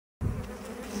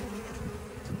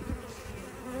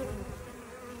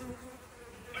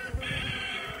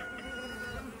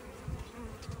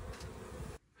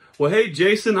Well, hey,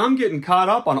 Jason, I'm getting caught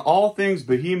up on all things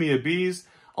Bohemia Bees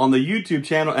on the YouTube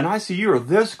channel, and I see you are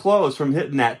this close from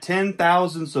hitting that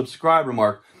 10,000 subscriber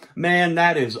mark. Man,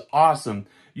 that is awesome.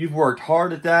 You've worked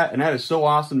hard at that, and that is so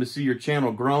awesome to see your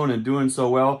channel growing and doing so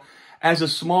well. As a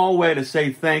small way to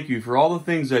say thank you for all the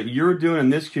things that you're doing in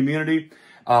this community,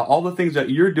 all the things that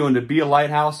you're doing to be a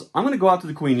lighthouse, I'm going to go out to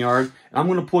the queen yard, and I'm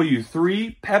going to pull you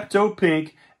 3 Pepto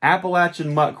Pink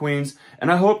Appalachian Mutt Queens,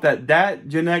 and I hope that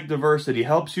genetic diversity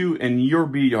helps you in your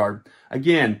bee yard.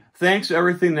 Again, thanks for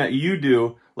everything that you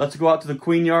do. Let's go out to the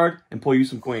queen yard and pull you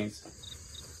some queens.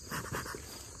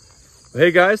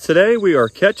 Hey guys, today we are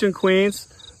catching queens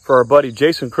for our buddy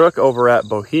Jason Crook over at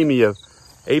Bohemia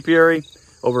Apiary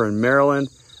over in Maryland.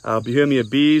 Bohemia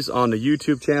Bees on the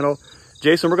YouTube channel.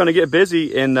 Jason, we're going to get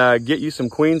busy and get you some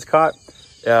queens caught.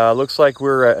 Looks like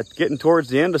we're getting towards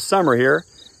the end of summer here.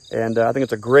 And I think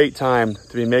it's a great time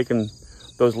to be making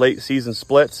those late season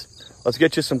splits. Let's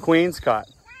get you some queens caught.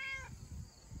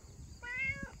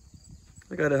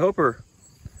 I got a helper.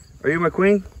 Are you my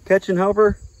queen catching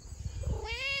helper?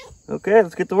 Okay,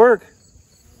 let's get to work.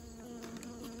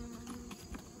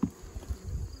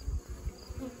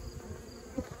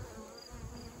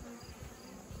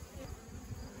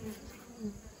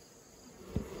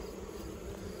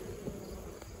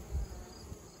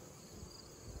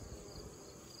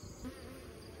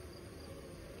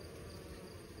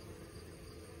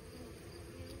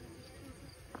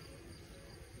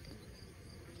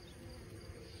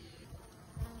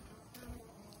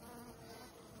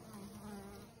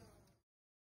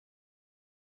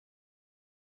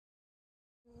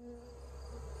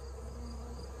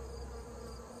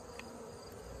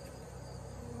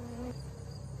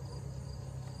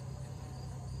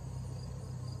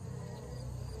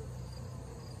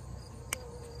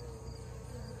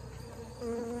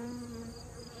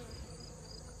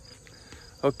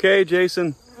 Okay,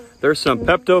 Jason, there's some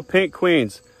Pepto Pink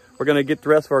queens. We're gonna get the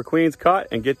rest of our queens caught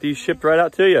and get these shipped right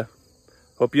out to you.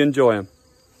 Hope you enjoy them.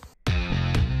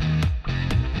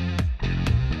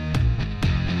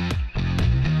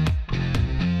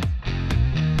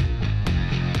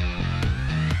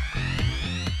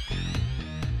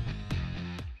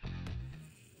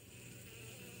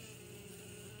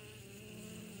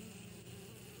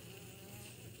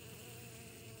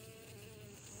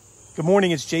 Good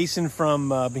morning, it's Jason from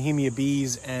Bohemia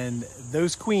Bees, and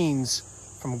those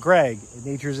queens from Greg at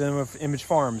Nature's Image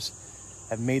Farms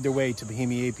have made their way to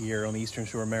Bohemia Apiary on the eastern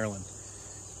shore of Maryland.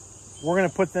 We're going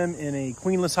to put them in a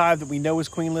queenless hive that we know is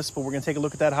queenless, but we're going to take a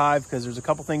look at that hive because there's a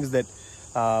couple things that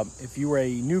if you were a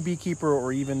new beekeeper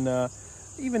or even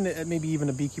maybe even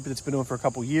a beekeeper that's been doing it for a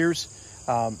couple years,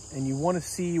 and you want to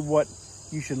see what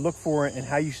you should look for and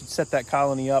how you should set that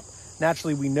colony up.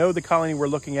 Naturally, we know the colony we're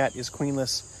looking at is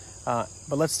queenless.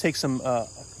 But let's take some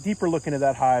deeper look into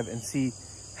that hive and see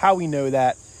how we know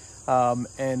that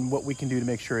and what we can do to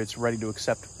make sure it's ready to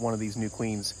accept one of these new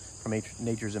queens from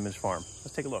Nature's Image Farm.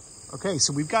 Let's take a look. Okay,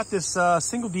 so we've got this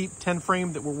single deep 10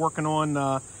 frame that we're working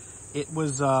on. It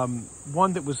was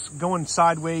one that was going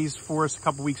sideways for us a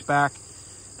couple weeks back,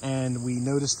 and we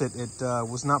noticed that it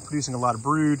was not producing a lot of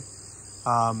brood.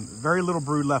 Very little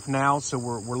brood left now, so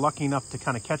we're lucky enough to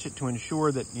kind of catch it to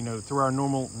ensure that, you know, through our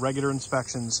normal regular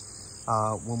inspections,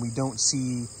 when we don't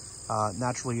see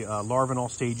naturally larvae in all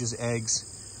stages, eggs,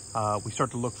 we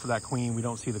start to look for that queen. We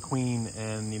don't see the queen,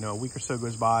 and, you know, a week or so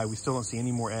goes by, we still don't see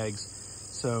any more eggs.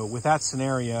 So with that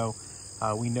scenario,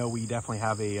 we know we definitely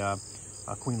have a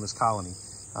queenless colony.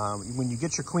 When you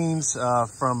get your queens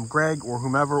from Greg or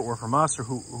whomever, or from us, or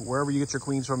wherever you get your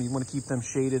queens from, you want to keep them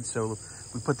shaded. So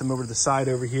we put them over to the side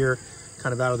over here,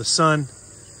 kind of out of the sun,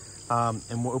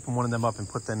 and we'll open one of them up and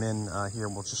put them in here,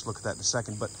 and we'll just look at that in a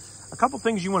second. But a couple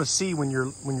things you want to see when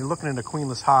you're looking at a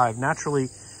queenless hive. Naturally,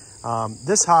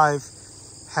 this hive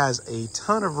has a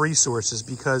ton of resources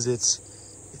because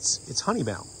it's honey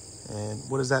bound. And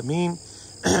what does that mean?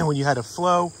 When you had a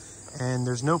flow and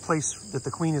there's no place that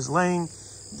the queen is laying,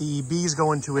 the bees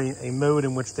go into a mode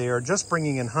in which they are just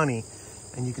bringing in honey.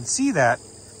 And you can see that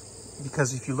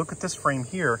because if you look at this frame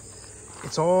here,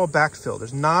 it's all backfilled.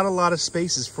 There's not a lot of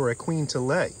spaces for a queen to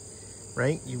lay,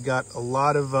 right? You've got a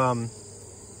lot of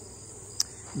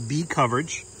bee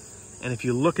coverage. And if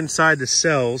you look inside the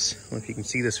cells, I don't know if you can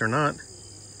see this or not,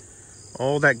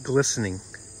 all that glistening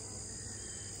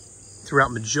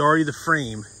throughout majority of the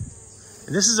frame.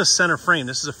 And this is a center frame.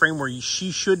 This is a frame where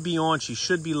she should be on, she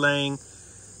should be laying,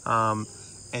 and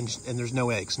there's no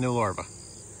eggs, no larvae,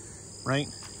 right?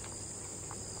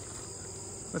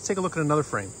 Let's take a look at another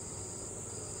frame.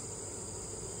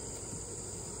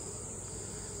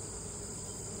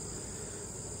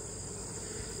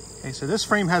 Okay, so this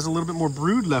frame has a little bit more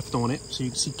brood left on it, so you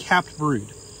can see capped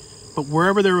brood. But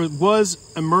wherever there was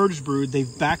emerged brood, they've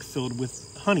backfilled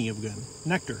with honey again,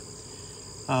 nectar.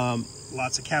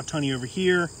 Lots of capped honey over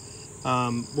here.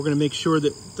 We're going to make sure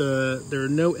that there are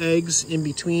no eggs in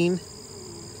between,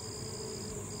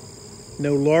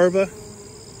 no larvae.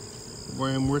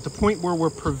 We're at the point where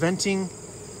we're preventing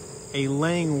a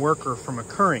laying worker from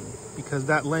occurring, because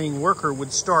that laying worker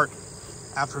would start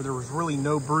after there was really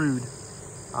no brood.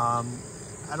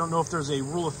 I don't know if there's a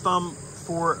rule of thumb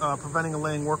for preventing a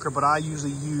laying worker, but I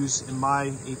usually use in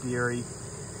my apiary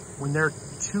when they're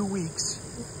 2 weeks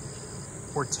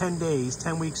or 10 days,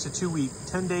 10 weeks to 2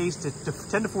 weeks, 10 days to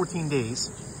 10 to 14 days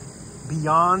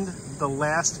beyond the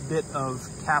last bit of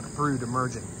capped brood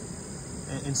emerging.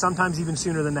 And sometimes even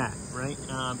sooner than that, right?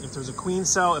 If there's a queen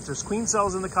cell, if there's queen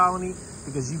cells in the colony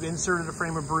because you've inserted a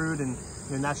frame of brood and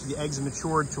naturally the eggs have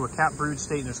matured to a capped brood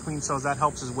state and there's queen cells, that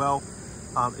helps as well.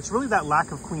 It's really that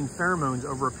lack of queen pheromones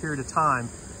over a period of time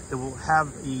that will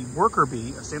have a worker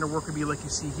bee, a standard worker bee like you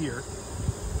see here,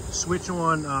 switch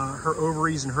on her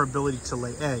ovaries and her ability to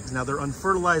lay eggs. Now they're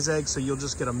unfertilized eggs, so you'll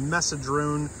just get a mess of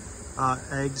drone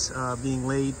eggs being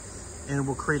laid, and it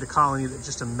will create a colony that's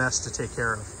just a mess to take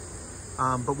care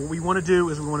of. But what we want to do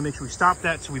is we want to make sure we stop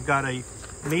that. So we've got a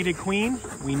mated queen.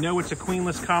 We know it's a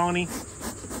queenless colony,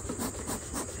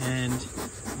 and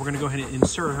we're going to go ahead and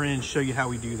insert her in and show you how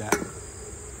we do that.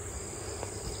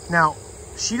 Now,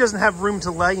 she doesn't have room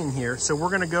to lay in here, so we're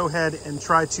going to go ahead and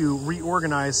try to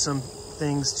reorganize some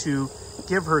things to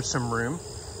give her some room.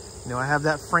 I have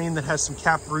that frame that has some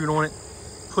capped brood on it,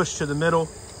 pushed to the middle.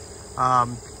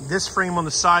 This frame on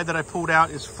the side that I pulled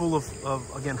out is full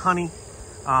of again, honey.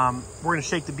 We're going to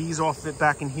shake the bees off of it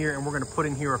back in here, and we're going to put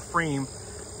in here a frame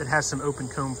that has some open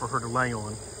comb for her to lay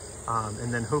on.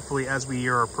 And then hopefully as we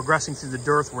are progressing through the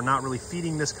dearth, we're not really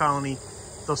feeding this colony,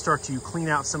 they'll start to clean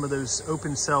out some of those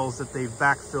open cells that they've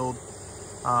backfilled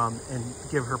and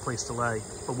give her a place to lay.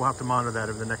 But we'll have to monitor that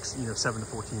over the next 7 to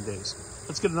 14 days.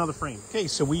 Let's get another frame. Okay,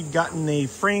 so we've gotten a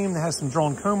frame that has some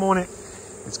drawn comb on it.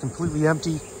 It's completely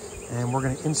empty, and we're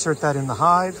going to insert that in the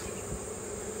hive.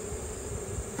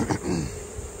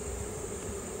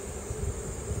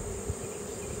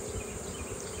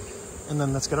 And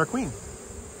then let's get our queen.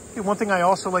 Okay, one thing I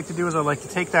also like to do is I like to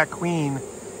take that queen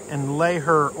and lay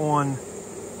her on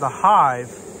the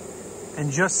hive and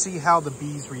just see how the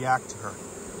bees react to her,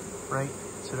 right?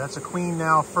 So that's a queen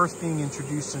now, first being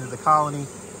introduced into the colony,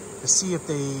 to see if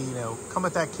they, come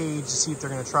at that cage, to see if they're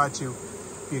going to try to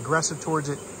be aggressive towards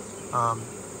it.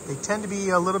 They tend to be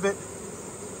a little bit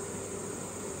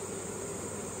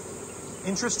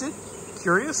interested,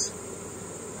 curious.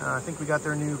 I think we got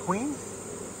their new queen.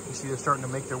 You see they're starting to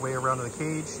make their way around to the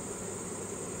cage.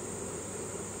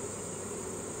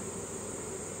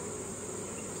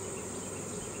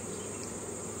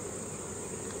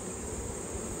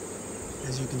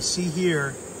 As you can see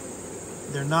here,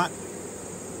 they're not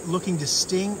looking to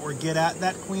sting or get at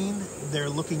that queen. They're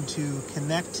looking to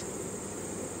connect,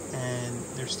 and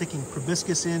they're sticking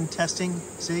proboscis in, testing,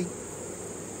 see?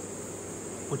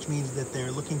 Which means that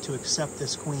they're looking to accept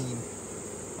this queen.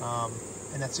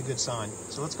 And that's a good sign.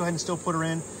 So let's go ahead and still put her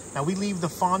in. Now we leave the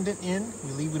fondant in.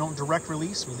 We don't direct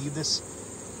release. We leave this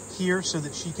here so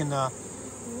that she can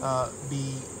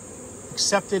be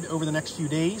accepted over the next few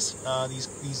days.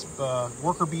 These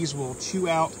worker bees will chew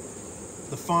out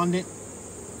the fondant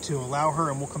to allow her,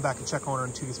 and we'll come back and check on her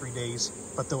in 2 to 3 days.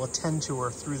 But they'll attend to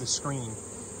her through the screen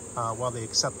while they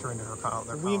accept her into their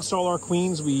colony. We install our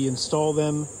queens. We install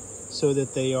them so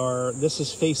that they are. This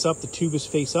is face up. The tube is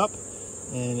face up.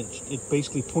 And it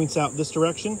basically points out this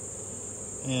direction,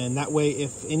 and that way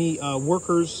if any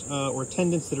workers or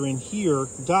attendants that are in here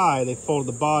die, they fall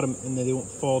to the bottom and they don't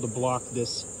fall to block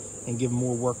this and give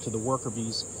more work to the worker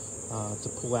bees to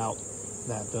pull out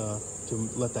that, to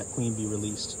let that queen be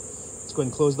released. Let's go ahead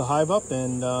and close the hive up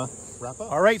and wrap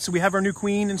up. All right, so we have our new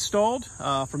queen installed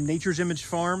from Nature's Image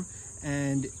Farm,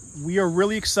 and we are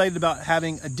really excited about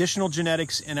having additional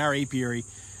genetics in our apiary.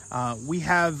 We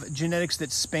have genetics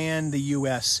that span the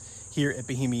U.S. here at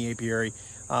Bohemia Apiary.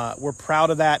 We're proud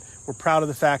of that. We're proud of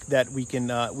the fact that we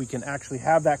can actually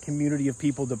have that community of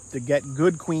people to get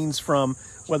good queens from,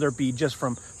 whether it be just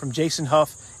from Jason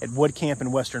Huff at Wood Camp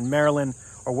in Western Maryland,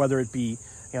 or whether it be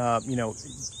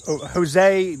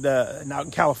Jose out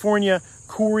in California,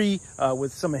 Corey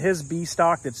with some of his bee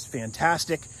stock that's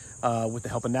fantastic, with the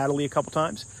help of Natalie a couple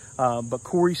times. But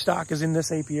Corey stock is in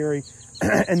this apiary.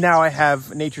 And now I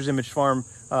have Nature's Image Farm,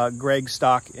 Greg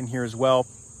stock in here as well.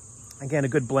 Again, a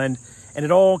good blend. And it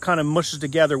all kind of mushes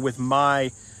together with my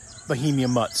Bohemia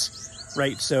mutts,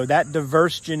 right? So that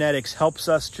diverse genetics helps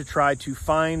us to try to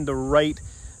find the right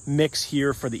mix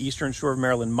here for the Eastern Shore of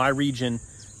Maryland, my region,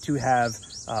 to have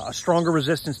a stronger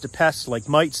resistance to pests like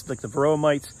mites, like the Varroa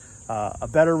mites, a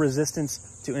better resistance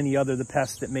to any other the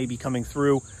pests that may be coming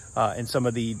through, and some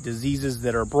of the diseases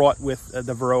that are brought with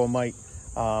the Varroa mite.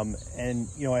 And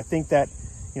I think that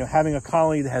having a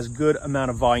colony that has good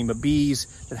amount of volume of bees,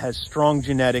 that has strong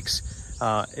genetics,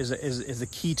 is the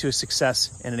key to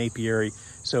success in an apiary.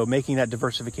 So making that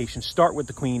diversification start with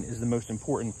the queen is the most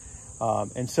important.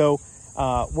 And so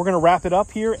we're going to wrap it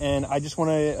up here, and I just want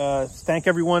to thank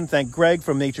everyone. Thank Greg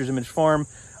from Nature's Image Farm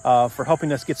for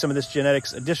helping us get some of this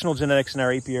additional genetics in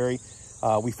our apiary.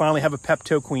 We finally have a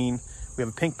Pepto queen. We have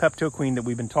a pink Pepto queen that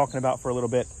we've been talking about for a little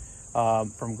bit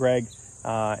from Greg,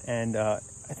 and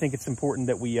I think it's important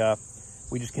that we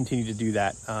just continue to do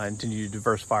that and continue to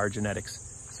diversify our genetics.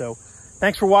 So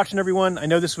thanks for watching, everyone. I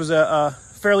know this was a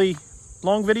fairly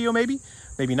long video, maybe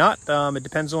not. It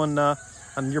depends on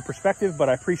your perspective, but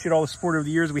I appreciate all the support over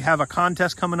the years. We have a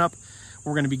contest coming up.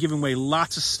 We're going to be giving away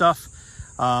lots of stuff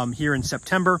here in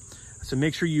September. So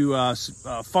make sure you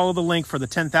follow the link for the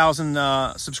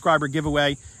 10,000 subscriber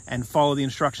giveaway and follow the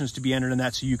instructions to be entered in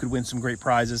that so you could win some great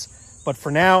prizes. But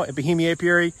for now, at Bohemia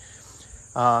Apiary,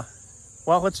 well,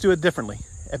 let's do it differently.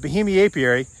 At Bohemia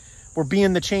Apiary, we're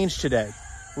being the change today.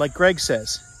 Like Greg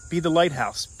says, be the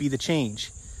lighthouse, be the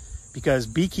change. Because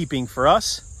beekeeping for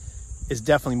us is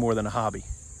definitely more than a hobby.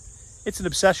 It's an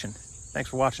obsession. Thanks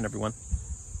for watching, everyone.